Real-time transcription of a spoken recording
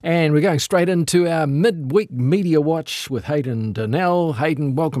And we're going straight into our Midweek Media Watch with Hayden Donnell.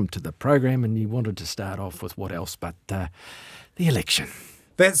 Hayden, welcome to the program, and you wanted to start off with what else but the election.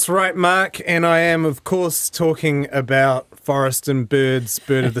 That's right, Mark, and I am, of course, talking about Forest and Bird's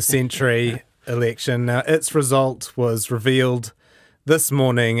Bird of the Century election. Now, its result was revealed this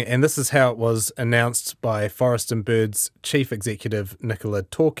morning, and this is how it was announced by Forest and Bird's Chief Executive, Nicola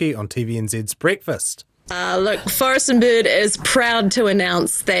Torquay, on TVNZ's Breakfast. Look, Forest and Bird is proud to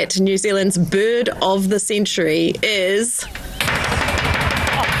announce that New Zealand's Bird of the Century is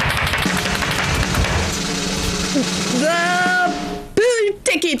the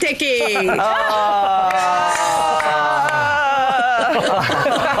Pūtiki Tiki.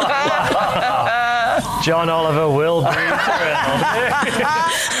 John Oliver will be thrilled.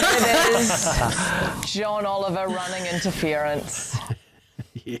 It is John Oliver running interference.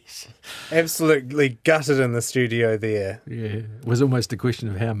 Yes. Absolutely gutted in the studio there. Yeah, it was almost a question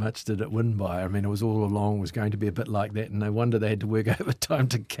of how much did it win by. I mean, it was all along was going to be a bit like that, and no wonder they had to work overtime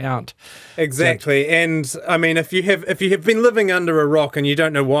to count. Exactly, and I mean, if you have been living under a rock and you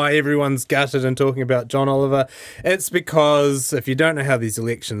don't know why everyone's gutted and talking about John Oliver, it's because if you don't know how these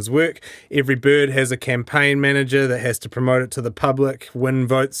elections work, every bird has a campaign manager that has to promote it to the public, win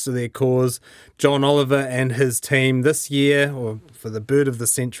votes to their cause. John Oliver and his team this year, or for the Bird of the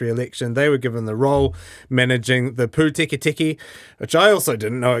Century election, they were given the role managing the Pūtiki Tiki, which I also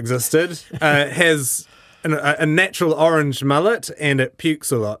didn't know existed, has a natural orange mullet and it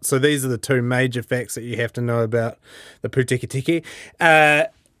pukes a lot. So these are the two major facts that you have to know about the Pūtiki Tiki.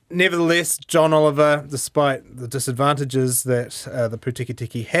 Nevertheless, John Oliver, despite the disadvantages that the Pūtiki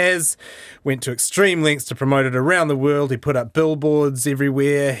Tiki has, went to extreme lengths to promote it around the world. He put up billboards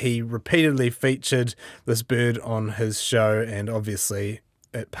everywhere. He repeatedly featured this bird on his show, and obviously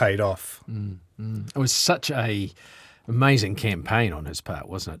it paid off. It was such a amazing campaign on his part,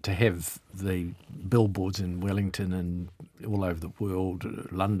 wasn't it? To have the billboards in Wellington and all over the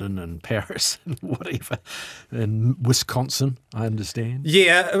world, London and Paris and whatever, and Wisconsin, I understand.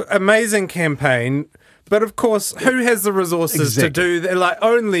 Yeah, amazing campaign. But of course, who has the resources to do that? Like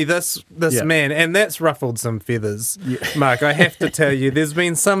only this man, and that's ruffled some feathers. Yeah. Mark, I have to tell you, there's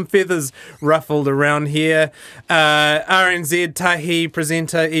been some feathers ruffled around here. RNZ Tahi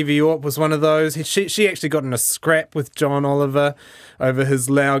presenter Evie Orp was one of those. She actually got in a scrap with John Oliver over his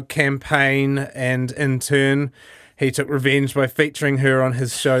loud campaign, and in turn, he took revenge by featuring her on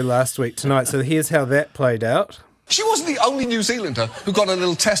his show last week tonight. So here's how that played out. She wasn't the only New Zealander who got a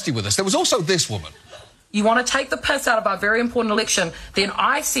little testy with us. There was also this woman. You want to take the piss out of our very important election, then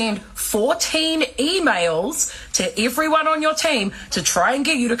I send 14 emails to everyone on your team to try and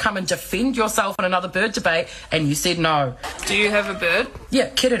get you to come and defend yourself in another bird debate, and you said no. Do you have a bird? Yeah,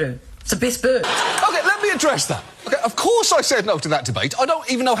 Kiriru. It's the best bird. OK, let me address that. OK, of course I said no to that debate. I don't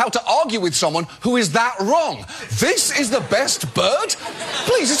even know how to argue with someone who is that wrong. This is the best bird?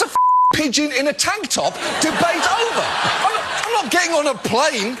 Please, it's a pigeon in a tank top. Debate over. I'm not getting on a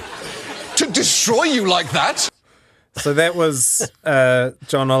plane to destroy you like that. So that was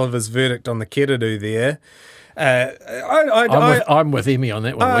John Oliver's verdict on the Kiriru there. I'm with Emmy on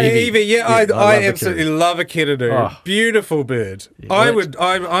that one. Evie, I absolutely love a Kiriru. Oh. Beautiful bird. Yeah,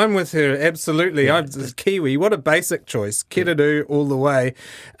 I'm with her, absolutely. Yeah. Kiwi, what a basic choice. Kiriru all the way.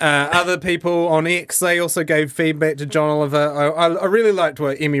 Other people on X, they also gave feedback to John Oliver. I really liked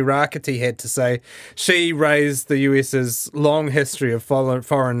what Emmy Rakati had to say. She raised the US's long history of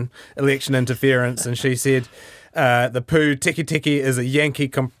foreign election interference, and she said, the Pūtiki Tiki is a Yankee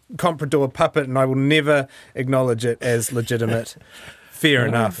comprador puppet, and I will never acknowledge it as legitimate. Fair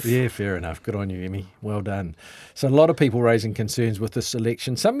enough. Yeah, fair enough. Good on you, Emmy. Well done. So a lot of people raising concerns with this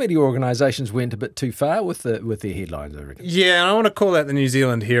election. Some media organisations went a bit too far with their headlines, I reckon. Yeah, and I want to call out the New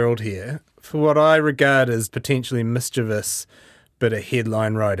Zealand Herald here for what I regard as potentially mischievous bit of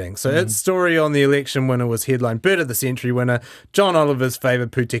headline writing. So its story on the election winner was headline Bird of the Century winner, John Oliver's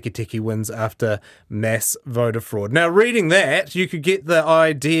favoured Pūtiki Tiki wins after mass voter fraud. Now, reading that, you could get the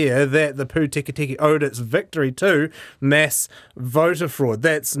idea that the Pūtiki Tiki owed its victory to mass voter fraud.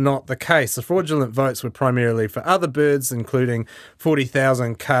 That's not the case. The fraudulent votes were primarily for other birds, including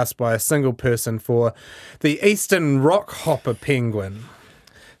 40,000 cast by a single person for the eastern rockhopper penguin.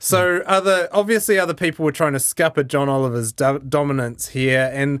 So obviously other people were trying to scupper John Oliver's dominance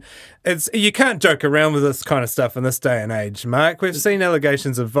here, and you can't joke around with this kind of stuff in this day and age, Mark. We've seen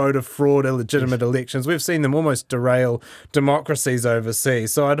allegations of voter fraud, illegitimate elections. We've seen them almost derail democracies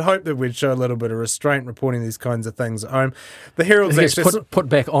overseas. So I'd hope that we'd show a little bit of restraint reporting these kinds of things at home. The Herald's put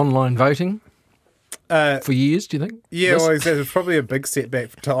back online voting. for years, do you think? Yeah, well, it's probably a big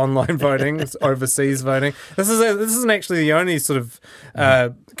setback to online voting, it's overseas voting. This isn't actually the only sort of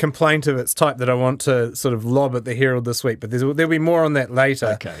complaint of its type that I want to sort of lob at the Herald this week, but there'll be more on that later.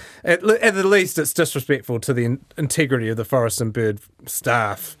 Okay. At the least, it's disrespectful to the integrity of the Forest and Bird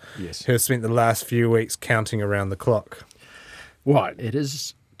staff who have spent the last few weeks counting around the clock. Right, it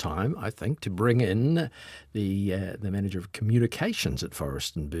is time, I think, to bring in the manager of communications at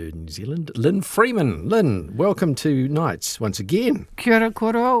Forest and Bird New Zealand, Lynn Freeman. Lynn, welcome to Nights once again. Kia ora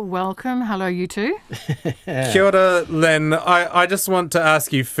koroa, welcome. Hello, you two. Kia ora, Lynn. I just want to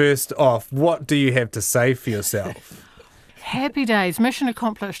ask you first off, what do you have to say for yourself? Happy days, mission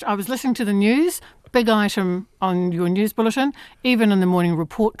accomplished. I was listening to the news, big item on your news bulletin, even in the morning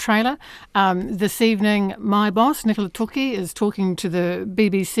report trailer. This evening, my boss, Nicola Toki, is talking to the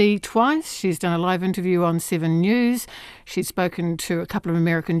BBC twice. She's done a live interview on 7 News. She's spoken to a couple of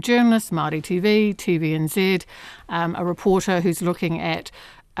American journalists, Māori TV, TVNZ, a reporter who's looking at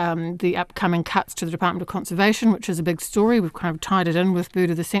the upcoming cuts to the Department of Conservation, which is a big story. We've kind of tied it in with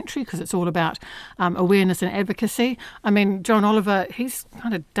Bird of the Century because it's all about awareness and advocacy. I mean, John Oliver, he's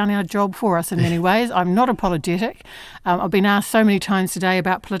kind of done our job for us in many ways. I'm not apologetic. I've been asked so many times today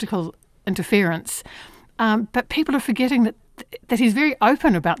about political interference, but people are forgetting that he's very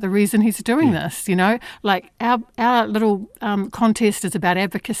open about the reason he's doing this, you know. Like our little contest is about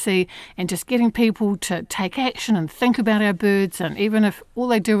advocacy and just getting people to take action and think about our birds, and even if all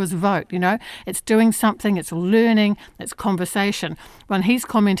they do is vote, you know, it's doing something, it's learning, it's conversation. When he's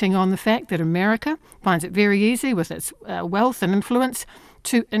commenting on the fact that America finds it very easy with its wealth and influence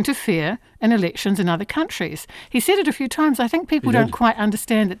to interfere in elections in other countries. He said it a few times. I think people don't quite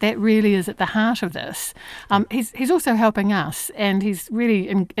understand that really is at the heart of this. He's also helping us, and he's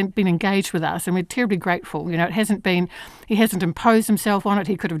really been engaged with us, and we're terribly grateful. You know, he hasn't imposed himself on it.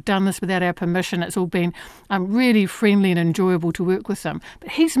 He could have done this without our permission. It's all been really friendly and enjoyable to work with him.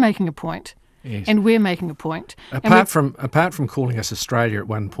 But he's making a point. Yes. And we're making a point. Apart from calling us Australia at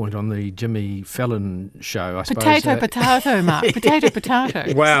one point on the Jimmy Fallon show, I suppose. Potato, Mark.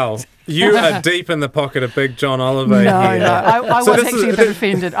 Potato. Wow. You are deep in the pocket of big John Oliver No, here. I was actually a bit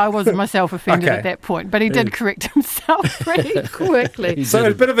offended. I wasn't myself offended at that point, but he did correct himself pretty quickly. So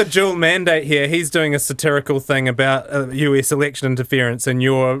a bit of a dual mandate here. He's doing a satirical thing about US election interference, and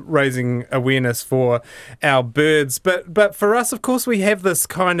you're raising awareness for our birds. But for us, of course, we have this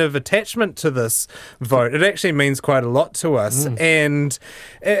kind of attachment to this vote. It actually means quite a lot to us. And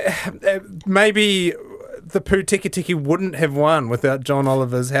maybe the Pū Tiki Tiki wouldn't have won without John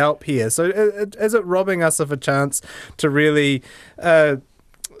Oliver's help here. So is it robbing us of a chance to really to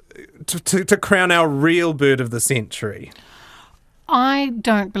crown our real bird of the century? I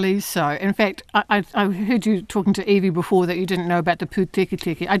don't believe so. In fact, I heard you talking to Evie before that you didn't know about the Pū Tiki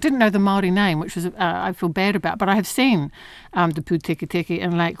Tiki. I didn't know the Māori name, which was I feel bad about, but I have seen the Pū Tiki Tiki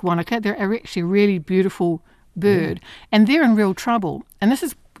in Lake Wanaka. They're actually a really beautiful bird, and they're in real trouble. And this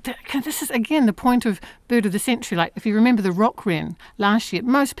is again the point of Bird of the Century. Like, if you remember the rock wren last year,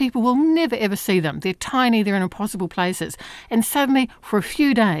 most people will never ever see them. They're tiny, they're in impossible places. And suddenly, for a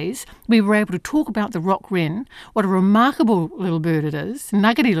few days, we were able to talk about the rock wren, what a remarkable little bird it is,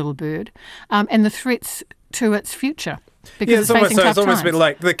 nuggety little bird, and the threats to its future. Because it's almost a bit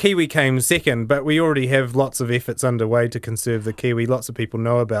like the kiwi came second, but we already have lots of efforts underway to conserve the kiwi. Lots of people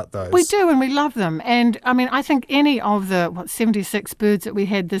know about those. We do, and we love them. And I mean, I think any of the 76 birds that we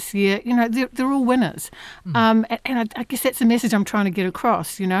had this year, you know, they're all winners. And I guess that's the message I'm trying to get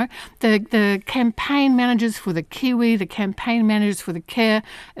across. You know, the campaign managers for the kiwi, the campaign managers for the care,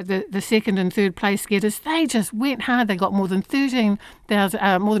 the second and third place getters, they just went hard. They got more than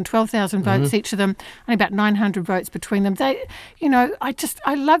 12,000 votes each of them, only about 900 votes between them. They, you know, I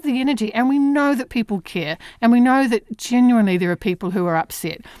love the energy, and we know that people care, and we know that genuinely there are people who are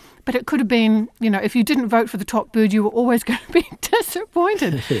upset. But it could have been, you know, if you didn't vote for the top bird, you were always going to be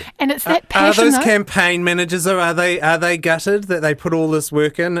disappointed. And it's that passion. Are those campaign managers, are they gutted that they put all this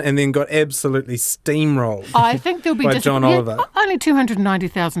work in and then got absolutely steamrolled? I think there'll be by John Oliver. Only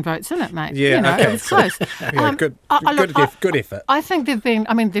 290,000 votes in it, mate. Yeah, you know, okay. It was close. Good effort. I think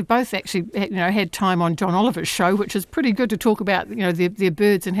they've both actually, you know, had time on John Oliver's show, which is pretty good to talk about, you know, their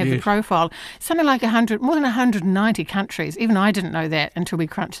birds and have the profile. Something like more than 190 countries. Even I didn't know that until we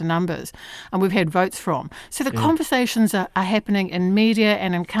crunched the numbers, and we've had votes from. So the conversations are happening in media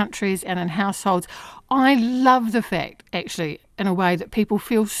and in countries and in households. I love the fact, actually, in a way, that people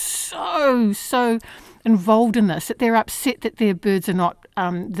feel so involved in this, that they're upset that their birds are not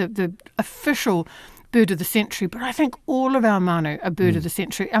the official bird of the century, but I think all of our manu are bird of the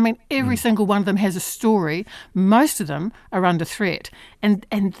century. I mean, every single one of them has a story. Most of them are under threat. And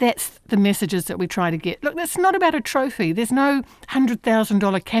that's the messages that we try to get. Look, it's not about a trophy. There's no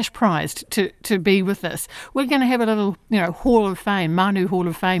 $100,000 cash prize to be with this. We're going to have a little, Hall of Fame, Manu Hall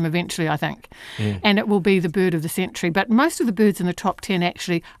of Fame eventually, I think. Yeah. And it will be the bird of the century. But most of the birds in the top 10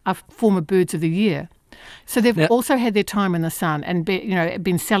 actually are former birds of the year. So they've also had their time in the sun and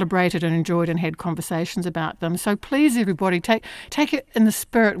been celebrated and enjoyed and had conversations about them. So please, everybody, take it in the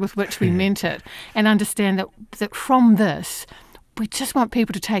spirit with which we meant it, and understand that from this, we just want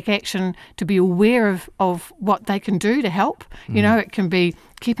people to take action, to be aware of what they can do to help. It can be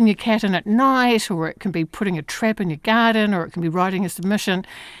keeping your cat in at night, or it can be putting a trap in your garden, or it can be writing a submission.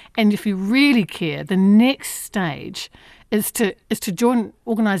 And if you really care, the next stage is to join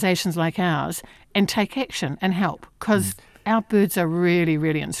organisations like ours and take action and help, because our birds are really,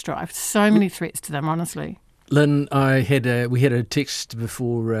 really in strife. So many threats to them, honestly. Lynn, we had a text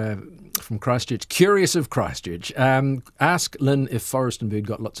before from Christchurch, curious of Christchurch. Ask Lynn if Forest and Bird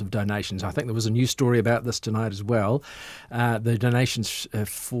got lots of donations. I think there was a news story about this tonight as well. The donations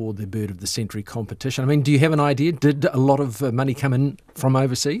for the Bird of the Century competition. I mean, do you have an idea? Did a lot of money come in from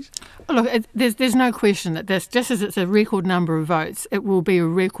overseas? Look, there's no question that this, just as it's a record number of votes, it will be a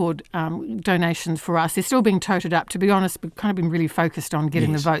record donations for us. They're still being toted up. To be honest, we've kind of been really focused on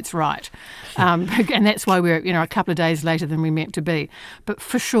getting the votes right. And that's why we're a couple of days later than we meant to be. But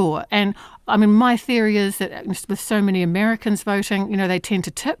for sure. And I mean, my theory is that with so many Americans voting, they tend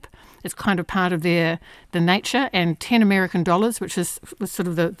to tip. It's kind of part of the nature, and $10 American, which was sort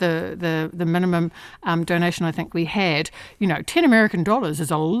of the minimum donation I think we had. $10 American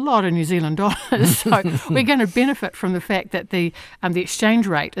is a lot of New Zealand dollars. So we're going to benefit from the fact that the exchange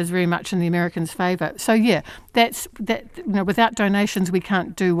rate is very much in the Americans' favour. So that's without donations we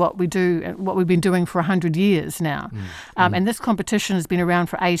can't do what we do, what we've been doing for 100 years now. And this competition has been around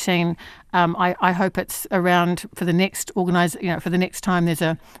for 18. I hope it's around for the next for the next time there's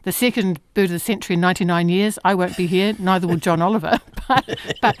the second Bird of the Century in 99 years. I won't be here, neither will John Oliver.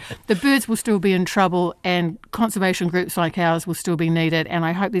 But the birds will still be in trouble, and conservation groups like ours will still be needed. And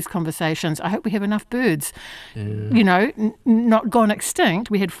I hope these conversations, I hope we have enough birds, not gone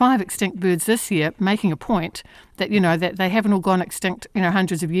extinct. We had 5 extinct birds this year, making a point that, that they haven't all gone extinct,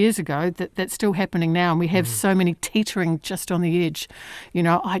 hundreds of years ago, that's still happening now. And we have so many teetering just on the edge.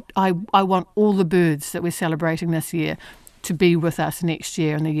 I want all the birds that we're celebrating this year to be with us next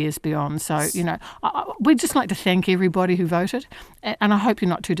year and the years beyond. So, we'd just like to thank everybody who voted, and I hope you're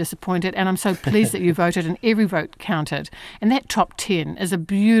not too disappointed, and I'm so pleased that you voted, and every vote counted. And that top 10 is a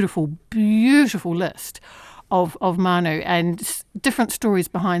beautiful, beautiful list of manu and different stories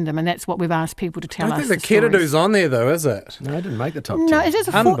behind them, and that's what we've asked people to tell us. I think the Keradu's on there though, is it? No, I didn't make the top 10. No, it is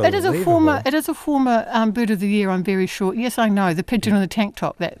a former Bird of the Year. I'm very sure. Yes, I know the pigeon on the tank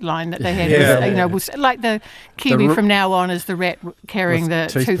top. That line that they had was like the kiwi from now on is the rat carrying the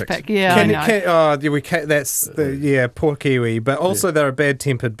toothpick. Yeah, I know. That's the poor kiwi. But also they're a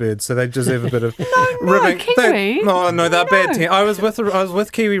bad-tempered bird, so they deserve a bit of ribbing. Kiwi. They're bad. I was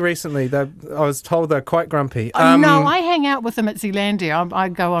with kiwi recently. I was told they're quite grumpy. No, I hang out with them at Zealandia. I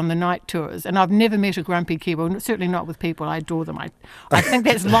go on the night tours, and I've never met a grumpy kiwi. Certainly not with people. I adore them. I think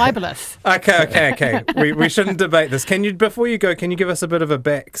that's libelous. Okay. We shouldn't debate this. Before you go, can you give us a bit of a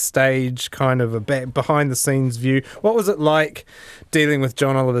backstage, kind of a behind-the-scenes view? What was it like dealing with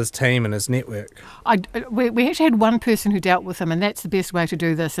John Oliver's team and his network? We actually had one person who dealt with him, and that's the best way to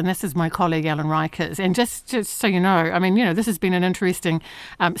do this. And this is my colleague Alan Rikers. And just so you know, I mean, this has been an interesting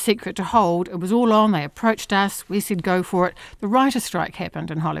secret to hold. It was all on. They approached us. We said go for it. The writer's strike happened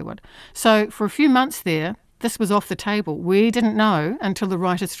in Hollywood. So for a few months there, this was off the table. We didn't know until the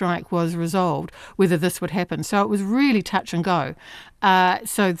writer's strike was resolved whether this would happen. So it was really touch and go.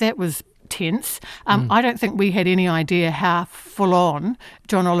 So that was tense. I don't think we had any idea how full on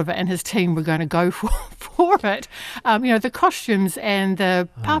John Oliver and his team were going to go for it. The costumes and the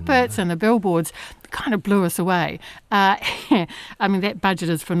puppets and the billboards kind of blew us away. I mean, that budget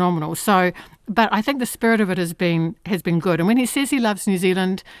is phenomenal. So, but I think the spirit of it has been good. And when he says he loves New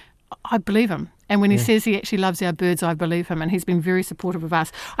Zealand, I believe him. And when he says he actually loves our birds, I believe him. And he's been very supportive of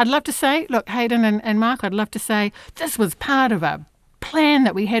us. I'd love to say, look, Hayden and Mark, I'd love to say this was part of a plan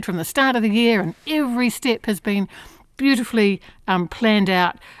that we had from the start of the year, and every step has been beautifully planned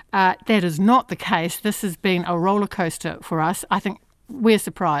out. That is not the case. This has been a roller coaster for us. I think we're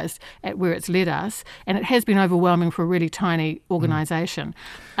surprised at where it's led us, and it has been overwhelming for a really tiny organisation.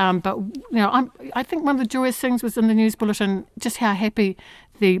 But I think one of the joyous things was in the news bulletin just how happy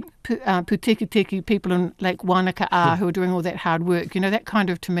the Putekiteki people in Lake Wanaka are who are doing all that hard work. That kind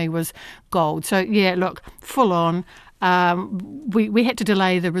of, to me, was gold. So, yeah, look, full on. We had to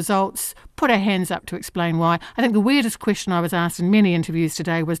delay the results, put our hands up to explain why. I think the weirdest question I was asked in many interviews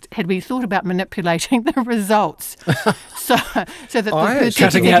today was, had we thought about manipulating the results so that the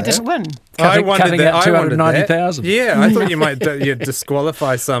Putekiteki didn't win? I wondered that. 290,000. Yeah, I thought you might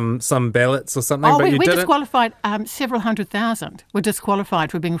disqualify some ballots or something, but you we didn't. disqualified several 100,000 were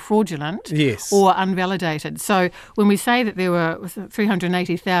disqualified for being fraudulent or unvalidated. So when we say that there were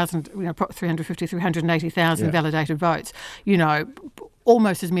 380,000, 350, 380,000 validated votes,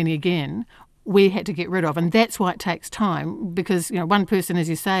 almost as many again we had to get rid of, and that's why it takes time, because one person, as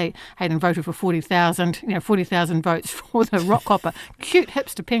you say, Hayden, voted for 40,000 votes for the rock hopper, cute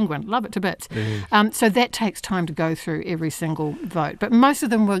hipster penguin, love it to bits. So that takes time to go through every single vote, but most of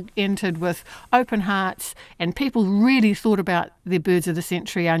them were entered with open hearts, and people really thought about their birds of the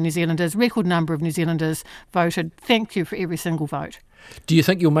century. Our New Zealanders, record number of New Zealanders voted. Thank you for every single vote. Do you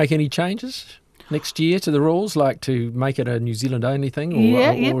think you'll make any changes next year to the rules, like to make it a New Zealand only thing?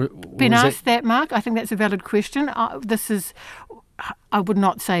 Or been asked that, Mark. I think that's a valid question. I would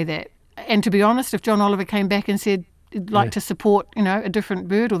not say that. And to be honest, if John Oliver came back and said he'd like to support, a different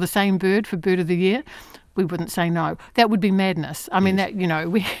bird or the same bird for Bird of the Year, we wouldn't say no. That would be madness. I mean,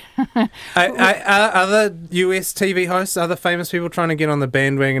 we... Are other US TV hosts, other famous people trying to get on the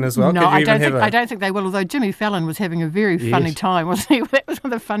bandwagon as well? No, I don't think they will, although Jimmy Fallon was having a very funny time, wasn't he? That was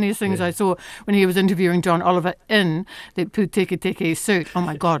one of the funniest things I saw when he was interviewing John Oliver in the Putekiteki suit. Oh,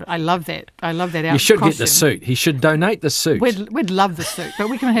 my God, I love that. I love that outfit. You should get the suit. He should donate the suit. We'd love the suit, but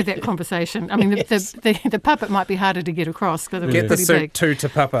we can have that conversation. I mean, the puppet might be harder to get across because it's get the pretty suit big. too to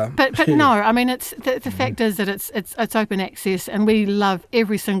Papa. But no, I mean, it's the fact is that it's open access, and we love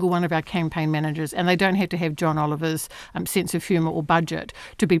every single one of our campaign managers, and they don't have to have John Oliver's sense of humour or budget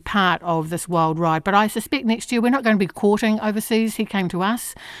to be part of this wild ride. But I suspect next year we're not going to be courting overseas. He came to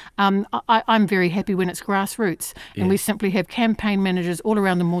us. I'm very happy when it's grassroots, and we simply have campaign managers all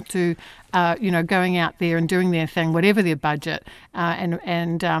around the motu, going out there and doing their thing, whatever their budget,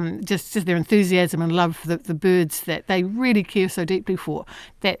 and just their enthusiasm and love for the birds that they really care so deeply for.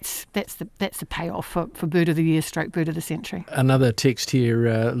 That's the payoff for Bird of the Year / Bird of the Century. Another text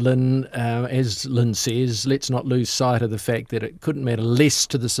here, Lynn. As Lynn says, let's not lose sight of the fact that it couldn't matter less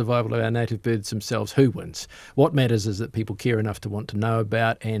to the survival of our native birds themselves who wins. What matters is that people care enough to want to know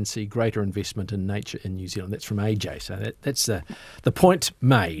about and see greater investment in nature in New Zealand. That's from AJ. So that's the point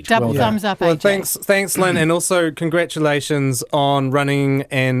made. Double thumbs up, well, AJ. Thanks, Lynn, and also congratulations on running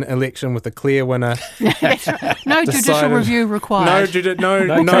an election with a clear winner. No judicial review required.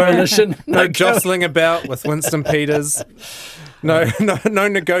 No coalition. No jostling about with Winston Peters. No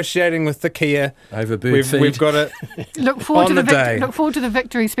negotiating with the Kia. Over bird feed. We've got it. Look forward to the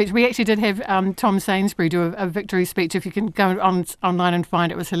victory speech. We actually did have Tom Sainsbury do a victory speech. If you can go online and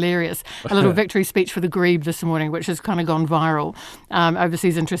find it, was hilarious. A little victory speech for the grebe this morning, which has kind of gone viral.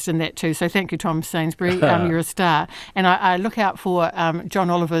 Overseas interest in that too. So thank you, Tom Sainsbury. You're a star. And I look out for John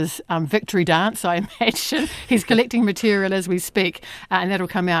Oliver's victory dance. I imagine he's collecting material as we speak, and that'll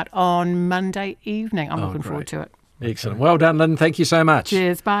come out on Monday evening. I'm looking forward to it. Excellent. Well done, Lynn. Thank you so much.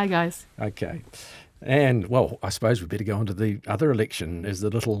 Cheers. Bye, guys. Okay. And, well, I suppose we better go on to the other election as the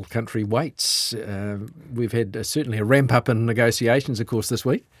little country waits. We've had certainly a ramp up in negotiations, of course, this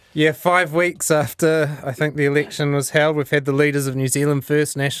week. Yeah, 5 weeks after I think the election was held, we've had the leaders of New Zealand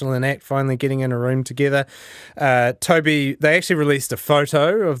First, National and ACT finally getting in a room together. They actually released a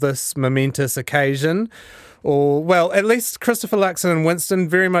photo of this momentous occasion. Or, well, at least Christopher Luxon and Winston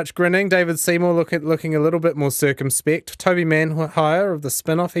very much grinning. David Seymour looking a little bit more circumspect. Toby Manhire of the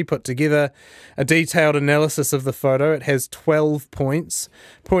Spin-Off, he put together a detailed analysis of the photo. It has 12 points.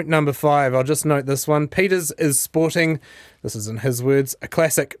 Point number 5, I'll just note this one. Peters is sporting, this is in his words, a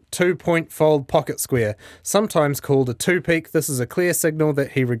classic 2-point fold pocket square, sometimes called a two-peak. This is a clear signal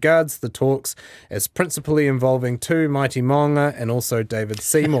that he regards the talks as principally involving two mighty Maunga and also David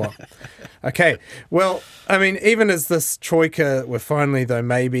Seymour. Okay, well, I mean, even as this troika were finally, though,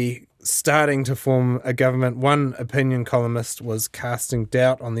 maybe starting to form a government, one opinion columnist was casting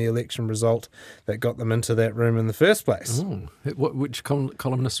doubt on the election result that got them into that room in the first place. Oh, which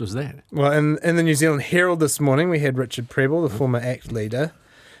columnist was that? Well, in the New Zealand Herald this morning, we had Richard Prebble, the former ACT leader,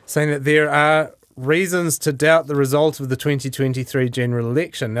 saying that there are reasons to doubt the result of the 2023 general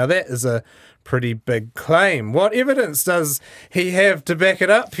election. Now, that is a pretty big claim. What evidence does he have to back it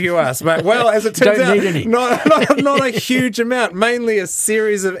up, you ask, mate? Well, as it turns Don't out, need any. not a huge amount, mainly a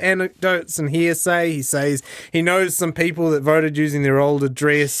series of anecdotes and hearsay. He says he knows some people that voted using their old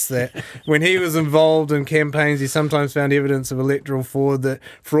address, that when he was involved in campaigns, he sometimes found evidence of electoral fraud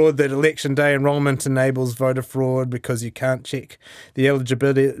that election day enrolment enables voter fraud because you can't check the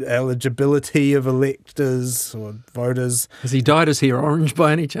eligibility of electors or voters. Has he dyed his hair orange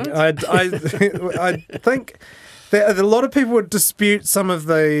by any chance? I think that a lot of people would dispute some of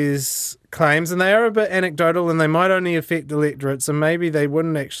these claims, and they are a bit anecdotal, and they might only affect electorates, and maybe they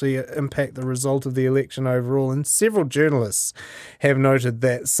wouldn't actually impact the result of the election overall. And several journalists have noted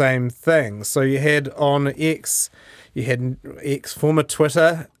that same thing. So you had on X, former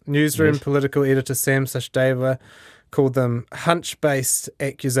Twitter newsroom political editor Sam Sachdeva called them hunch-based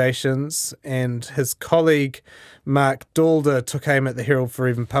accusations, and his colleague Mark Leishman took aim at the Herald for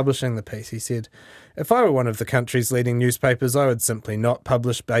even publishing the piece. He said, "If I were one of the country's leading newspapers, I would simply not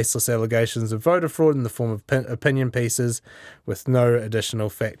publish baseless allegations of voter fraud in the form of opinion pieces with no additional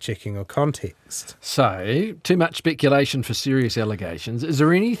fact-checking or context." So, too much speculation for serious allegations. Is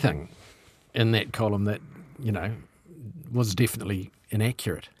there anything in that column that, was definitely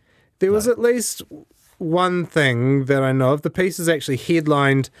inaccurate? There was at least one thing that I know of. The piece is actually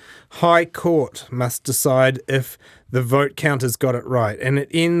headlined, "High Court must decide if the vote counters got it right." And it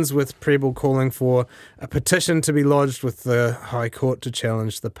ends with Prebble calling for a petition to be lodged with the High Court to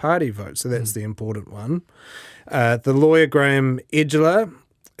challenge the party vote. So that's the important one. The lawyer Graham Edgeler,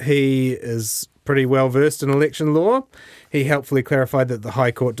 he is pretty well versed in election law. He helpfully clarified that the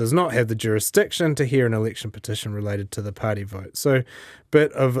High Court does not have the jurisdiction to hear an election petition related to the party vote. So,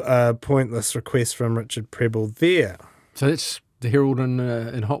 bit of a pointless request from Richard Prebble there. So that's the Herald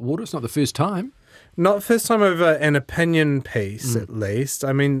in hot water. It's not the first time. Not the first time over an opinion piece, at least.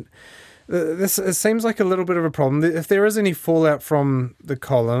 I mean, it seems like a little bit of a problem. If there is any fallout from the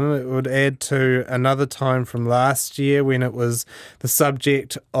column, it would add to another time from last year when it was the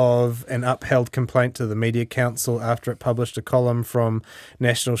subject of an upheld complaint to the Media Council after it published a column from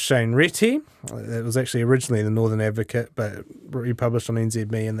National Shane Reti. It was actually originally the Northern Advocate, but republished on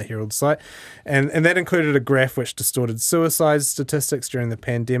NZME and the Herald site. And that included a graph which distorted suicide statistics during the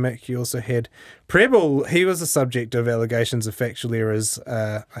pandemic. You also had Prebble. He was the subject of allegations of factual errors,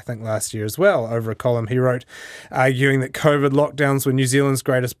 I think last year as well, over a column he wrote arguing that COVID lockdowns were New Zealand's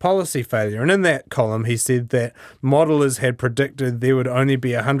greatest policy failure. And in that column, he said that modelers had predicted there would only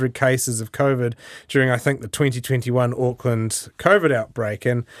be 100 cases of COVID during, I think, the 2021 Auckland COVID outbreak.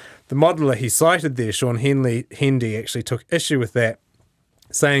 And the modeller he cited there, Sean Hendy, actually took issue with that,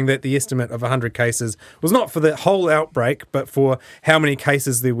 saying that the estimate of 100 cases was not for the whole outbreak, but for how many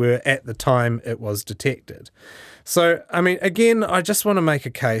cases there were at the time it was detected. So, I mean, again, I just want to make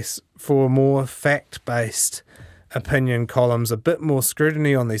a case for more fact-based opinion columns, a bit more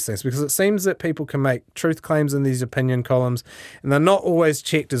scrutiny on these things, because it seems that people can make truth claims in these opinion columns, and they're not always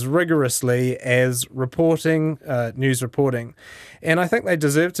checked as rigorously as reporting, news reporting. And I think they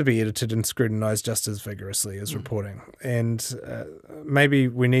deserve to be edited and scrutinised just as vigorously as reporting. And maybe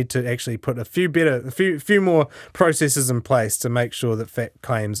we need to actually put a few more processes in place to make sure that fact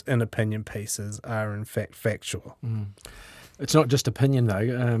claims in opinion pieces are in fact factual. It's not just opinion, though.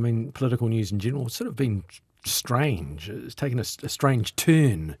 I mean, political news in general has sort of been strange. It's taken a strange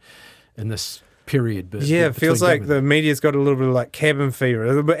turn in this period. Yeah, it feels like the media's got a little bit of like cabin fever, a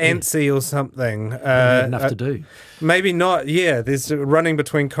little bit antsy or something. Enough to do. Maybe not, yeah. There's running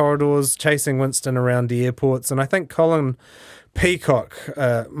between corridors, chasing Winston around the airports. And I think Colin Peacock,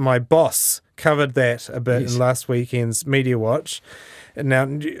 my boss, covered that a bit in last weekend's Mediawatch. Now,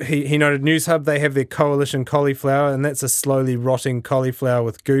 he noted Newshub, they have their coalition cauliflower, and that's a slowly rotting cauliflower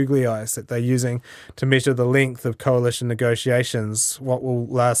with googly eyes that they're using to measure the length of coalition negotiations. What will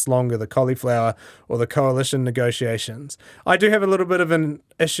last longer, the cauliflower or the coalition negotiations? I do have a little bit of an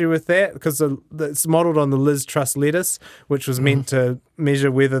issue with that because it's modelled on the Liz Truss lettuce, which was meant to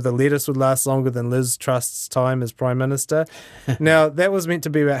measure whether the lettuce would last longer than Liz Truss's time as Prime Minister. Now, that was meant to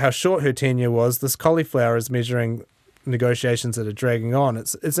be about how short her tenure was. This cauliflower is measuring negotiations that are dragging on.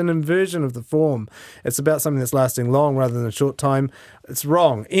 It's an inversion of the form. It's about something that's lasting long rather than a short time. It's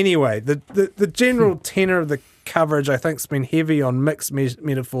wrong. Anyway, the general tenor of the coverage, I think, has been heavy on mixed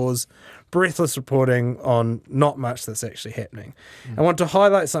metaphors, breathless reporting on not much that's actually happening. I want to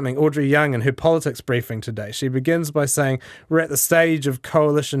highlight something Audrey Young in her politics briefing today. She begins by saying, we're at the stage of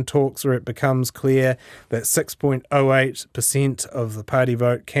coalition talks where it becomes clear that 6.08% of the party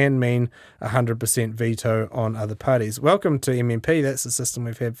vote can mean 100% veto on other parties. Welcome to MMP. That's the system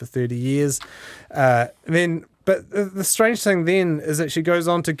we've had for 30 years. But the strange thing then is that she goes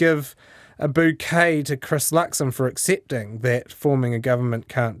on to give a bouquet to Chris Luxon for accepting that forming a government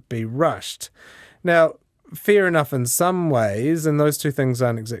can't be rushed. Now, fair enough in some ways, and those two things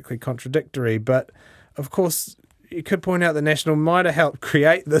aren't exactly contradictory, but of course you could point out that National might have helped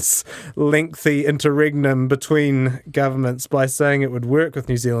create this lengthy interregnum between governments by saying it would work with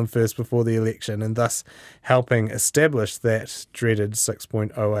New Zealand First before the election and thus helping establish that dreaded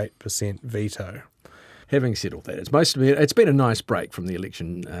 6.08% veto. Having said all that, it's been a nice break from the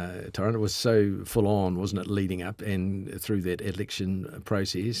election, Tyrone. It was so full on, wasn't it, leading up and through that election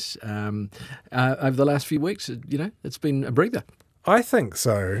process. Over the last few weeks, it's been a breather. I think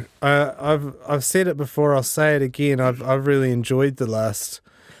so. I've said it before. I'll say it again. I've really enjoyed the last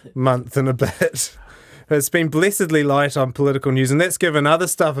month and a bit. It's been blessedly light on political news, and that's given other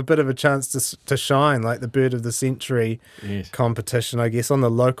stuff a bit of a chance to shine, like the Bird of the Century competition. I guess on the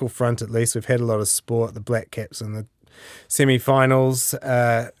local front, at least, we've had a lot of sport. The Black Caps in the semi-finals.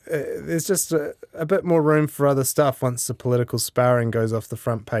 There's just a bit more room for other stuff once the political sparring goes off the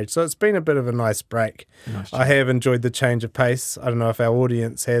front page. So it's been a bit of a nice break. I have enjoyed the change of pace. I don't know if our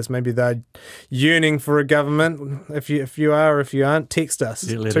audience has. Maybe they're yearning for a government. If you are, or if you aren't, text us,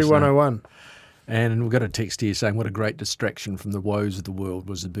 2101. And we've got a text here saying, what a great distraction from the woes of the world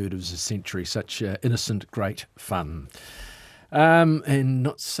was the Bird of the Century. Such innocent, great fun. And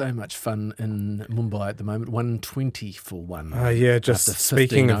not so much fun in Mumbai at the moment. 120 for one. Oh, yeah, just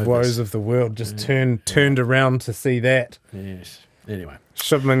speaking of woes of the world, just turned around to see that. Yes. Anyway.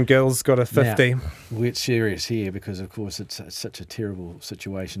 Shubman Gill's got a 50. Now, we're serious here because, of course, it's such a terrible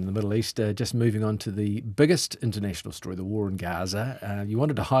situation in the Middle East. Just moving on to the biggest international story, the war in Gaza. You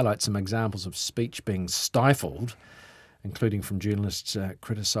wanted to highlight some examples of speech being stifled, including from journalists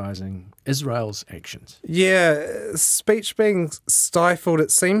criticising Israel's actions. Yeah, speech being stifled. It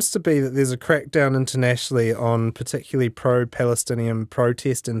seems to be that there's a crackdown internationally on particularly pro-Palestinian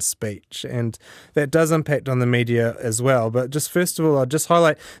protest and speech, and that does impact on the media as well. But just first of all, I'll just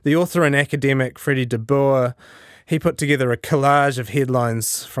highlight the author and academic Freddie de Boer. He put together a collage of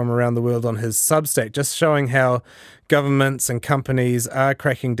headlines from around the world on his Substack, just showing how governments and companies are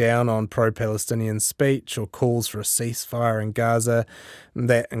cracking down on pro-Palestinian speech or calls for a ceasefire in Gaza.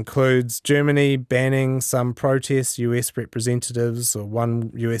 That includes Germany banning some protests, US representatives, or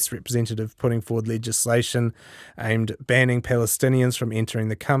one US representative putting forward legislation aimed at banning Palestinians from entering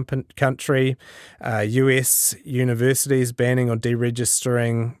the country, US universities banning or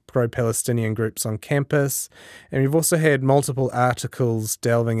deregistering pro-Palestinian groups on campus. And we've also had multiple articles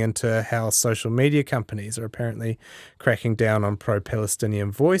delving into how social media companies are apparently cracking down on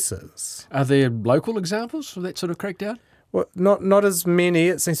pro-Palestinian voices. Are there local examples of that sort of crackdown? Well, not as many.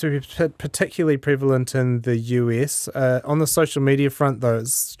 It seems to be particularly prevalent in the US. On the social media front, though,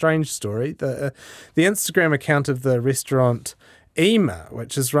 it's a strange story. The Instagram account of the restaurant Ema,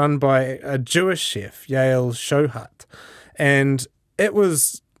 which is run by a Jewish chef, Yael Shohat, and it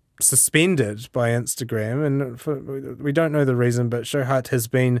was suspended by Instagram, and we don't know the reason, but Shohat has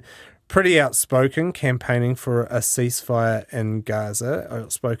been pretty outspoken campaigning for a ceasefire in Gaza,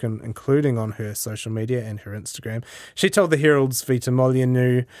 outspoken including on her social media and her Instagram. She told the Herald's Vita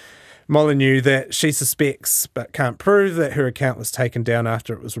Molyneux that she suspects but can't prove that her account was taken down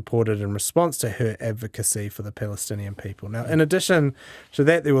after it was reported in response to her advocacy for the Palestinian people. Now, in addition to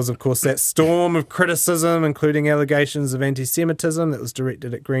that, there was, of course, that storm of criticism, including allegations of anti-Semitism that was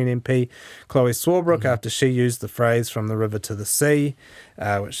directed at Green MP Chloe Swarbrick after she used the phrase "from the river to the sea,"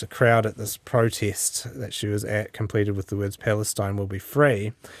 which the crowd at this protest that she was at completed with the words "Palestine will be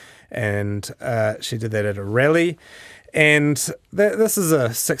free." And she did that at a rally. And this is a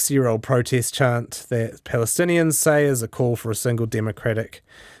 60-year-old protest chant that Palestinians say is a call for a single democratic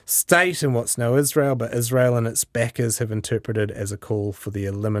state in what's now Israel, but Israel and its backers have interpreted as a call for the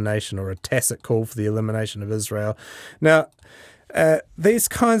elimination, or a tacit call for the elimination of Israel. Now, these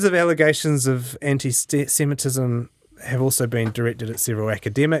kinds of allegations of anti-Semitism have also been directed at several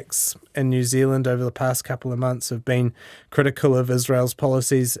academics in New Zealand over the past couple of months, have been critical of Israel's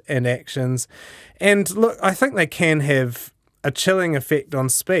policies and actions. And look, I think they can have a chilling effect on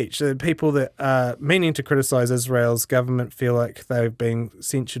speech. The people that are meaning to criticise Israel's government feel like they're being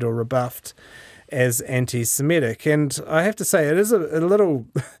censured or rebuffed as anti-Semitic. And I have to say, it is a little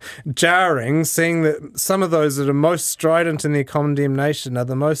jarring seeing that some of those that are most strident in their condemnation are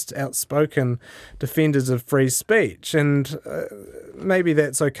the most outspoken defenders of free speech. And maybe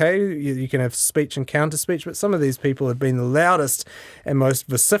that's okay. You can have speech and counter-speech, but some of these people have been the loudest and most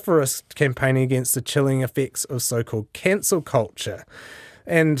vociferous campaigning against the chilling effects of so-called cancel culture.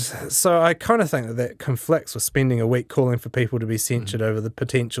 And so I kind of think that conflicts with spending a week calling for people to be censured over the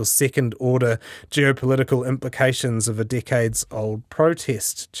potential second-order geopolitical implications of a decades-old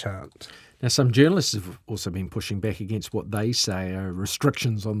protest chant. Now, some journalists have also been pushing back against what they say are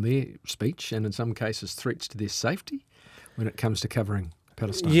restrictions on their speech and in some cases threats to their safety when it comes to covering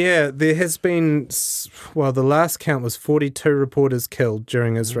Palestine. Yeah, there has been, well, the last count was 42 reporters killed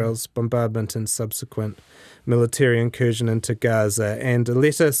during Israel's bombardment and subsequent military incursion into Gaza, and a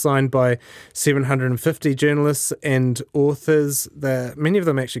letter signed by 750 journalists and authors, many of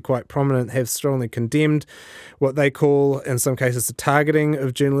them actually quite prominent, have strongly condemned what they call, in some cases, the targeting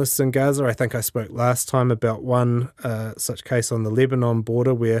of journalists in Gaza. I think I spoke last time about one such case on the Lebanon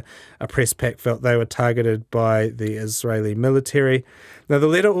border where a press pack felt they were targeted by the Israeli military. Now, the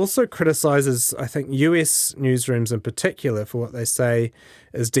letter also criticises, I think, US newsrooms in particular for what they say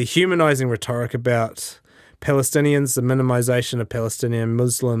is dehumanising rhetoric about Palestinians, the minimisation of Palestinian,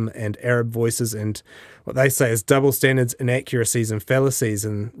 Muslim and Arab voices, and what they say is double standards, inaccuracies and fallacies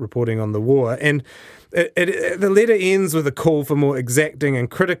in reporting on the war. And the letter ends with a call for more exacting and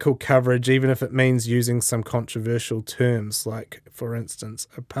critical coverage, even if it means using some controversial terms, like, for instance,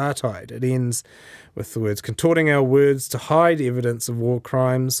 apartheid. It ends with the words, contorting our words to hide evidence of war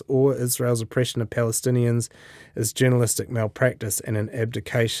crimes or Israel's oppression of Palestinians is journalistic malpractice and an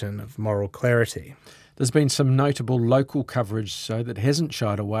abdication of moral clarity. There's been some notable local coverage, so that hasn't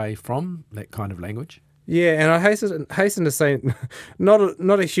shied away from that kind of language. Yeah, and I hasten to say,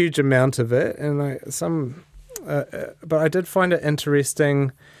 not a huge amount of it, and but I did find it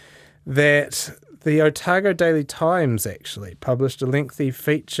interesting that the Otago Daily Times actually published a lengthy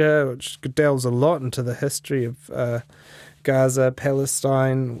feature which delves a lot into the history of Gaza,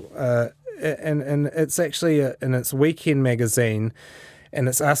 Palestine, and it's actually in its weekend magazine. And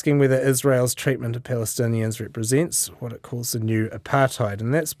it's asking whether Israel's treatment of Palestinians represents what it calls the new apartheid.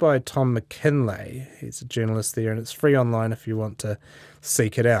 And that's by Tom McKinley. He's a journalist there, and it's free online if you want to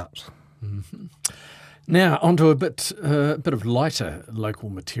seek it out. Mm-hmm. Now, onto a bit of lighter local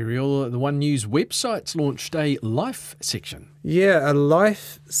material. The One News website's launched a life section. Yeah, a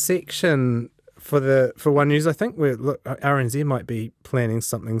life section for One News. I think RNZ might be planning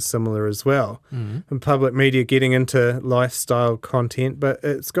something similar as well. Mm-hmm. And public media getting into lifestyle content, but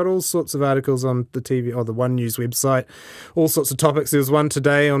it's got all sorts of articles on the TV or the One News website, all sorts of topics. There was one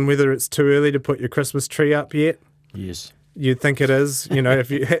today on whether it's too early to put your Christmas tree up yet. Yes. You'd think it is. You know, if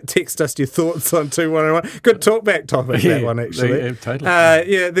you text us your thoughts on 2101. Good talkback topic, that one, actually. Yeah,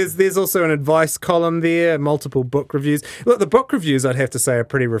 totally. There's also an advice column there, multiple book reviews. Look, the book reviews, I'd have to say, are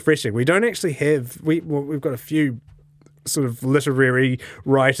pretty refreshing. We don't actually have... We've got a few sort of literary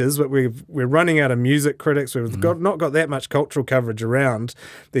writers, but we're running out of music critics. We've not got that much cultural coverage around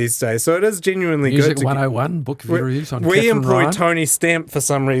these days. So it is genuinely Music good. 101, book reviews on We Catherine employ Ryan. Tony Stamp for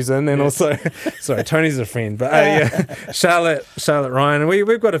some reason, and also, sorry, Tony's a friend, but Charlotte Ryan. And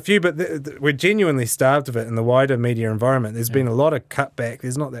we've got a few, but we're genuinely starved of it in the wider media environment. There's been a lot of cutback.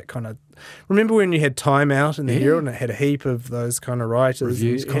 There's not that kind of... Remember when you had Time Out in the Herald and it had a heap of those kind of writers?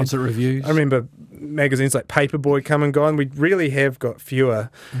 Reviews, concert reviews. I remember magazines like Paperboy come and go, and we really have got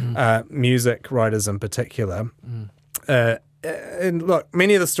fewer music writers in particular. And look,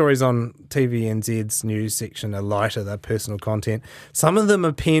 many of the stories on TVNZ's news section are lighter, they're personal content. Some of them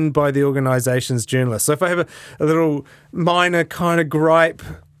are penned by the organisation's journalists. So if I have a little minor kind of gripe,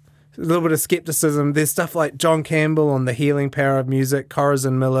 a little bit of scepticism, there's stuff like John Campbell on the healing power of music,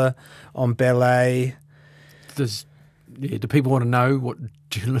 Corazon Miller on ballet. Do people want to know what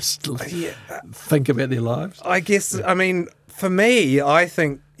journalists think about their lives? I guess, I mean, for me, I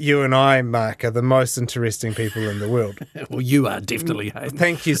think you and I, Mark, are the most interesting people in the world. Well, you are definitely, Hayden.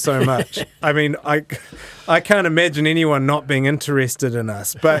 Thank you so much. I mean, I can't imagine anyone not being interested in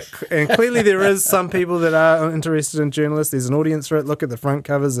us. And clearly there is some people that are interested in journalists. There's an audience for it. Look at the front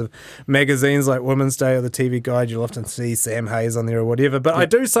covers of magazines like Women's Day or the TV Guide. You'll often see Sam Hayes on there or whatever. But I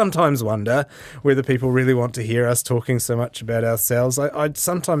do sometimes wonder whether people really want to hear us talking so much about ourselves. I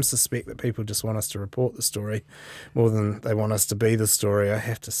sometimes suspect that people just want us to report the story more than they want us to be the story, I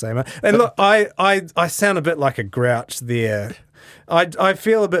have to say. And look, I sound a bit like a grouch there. I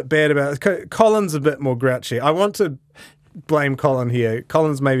feel a bit bad about it. Colin's a bit more grouchy. I want to blame Colin here.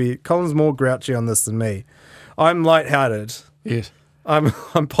 Colin's more grouchy on this than me. I'm lighthearted. Yes. I'm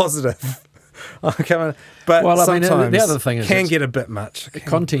positive. But sometimes the other thing is can get a bit much.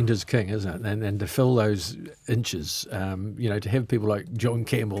 Content is king, isn't it? And to fill those inches, to have people like John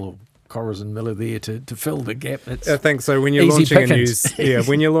Campbell or Corazon Miller there to fill the gap. I think so. When you're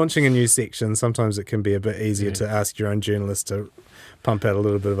launching a news section, sometimes it can be a bit easier to ask your own journalist to pump out a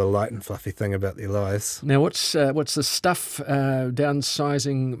little bit of a light and fluffy thing about their lives. Now, what's the stuff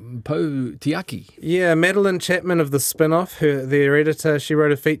downsizing Po Tiaki? Yeah, Madeline Chapman of The Spin-Off, their editor, she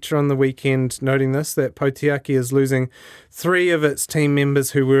wrote a feature on the weekend noting this, that Po Tiaki is losing 3 of its team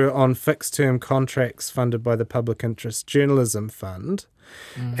members who were on fixed-term contracts funded by the Public Interest Journalism Fund.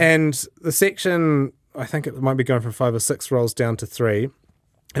 And the section, I think it might be going from 5 or 6 roles down to 3.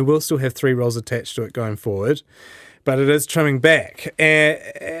 It will still have 3 roles attached to it going forward, but it is trimming back.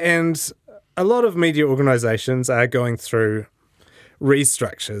 And a lot of media organisations are going through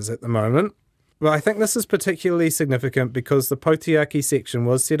restructures at the moment. But I think this is particularly significant because the Po Tiaki section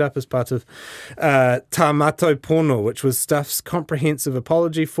was set up as part of Tā Mātou Pono, which was Stuff's comprehensive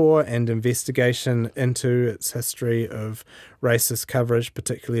apology for and investigation into its history of racist coverage,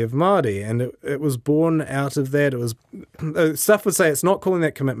 particularly of Māori. And it was born out of that. It was Stuff would say it's not calling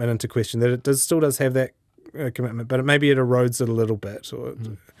that commitment into question, that it still does have that commitment, but maybe it erodes it a little bit, or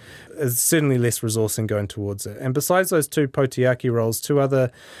there's certainly less resourcing going towards it. And besides those 2 Po Tiaki roles, 2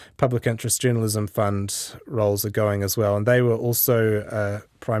 other Public Interest Journalism Fund roles are going as well, and they were also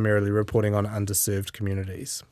primarily reporting on underserved communities.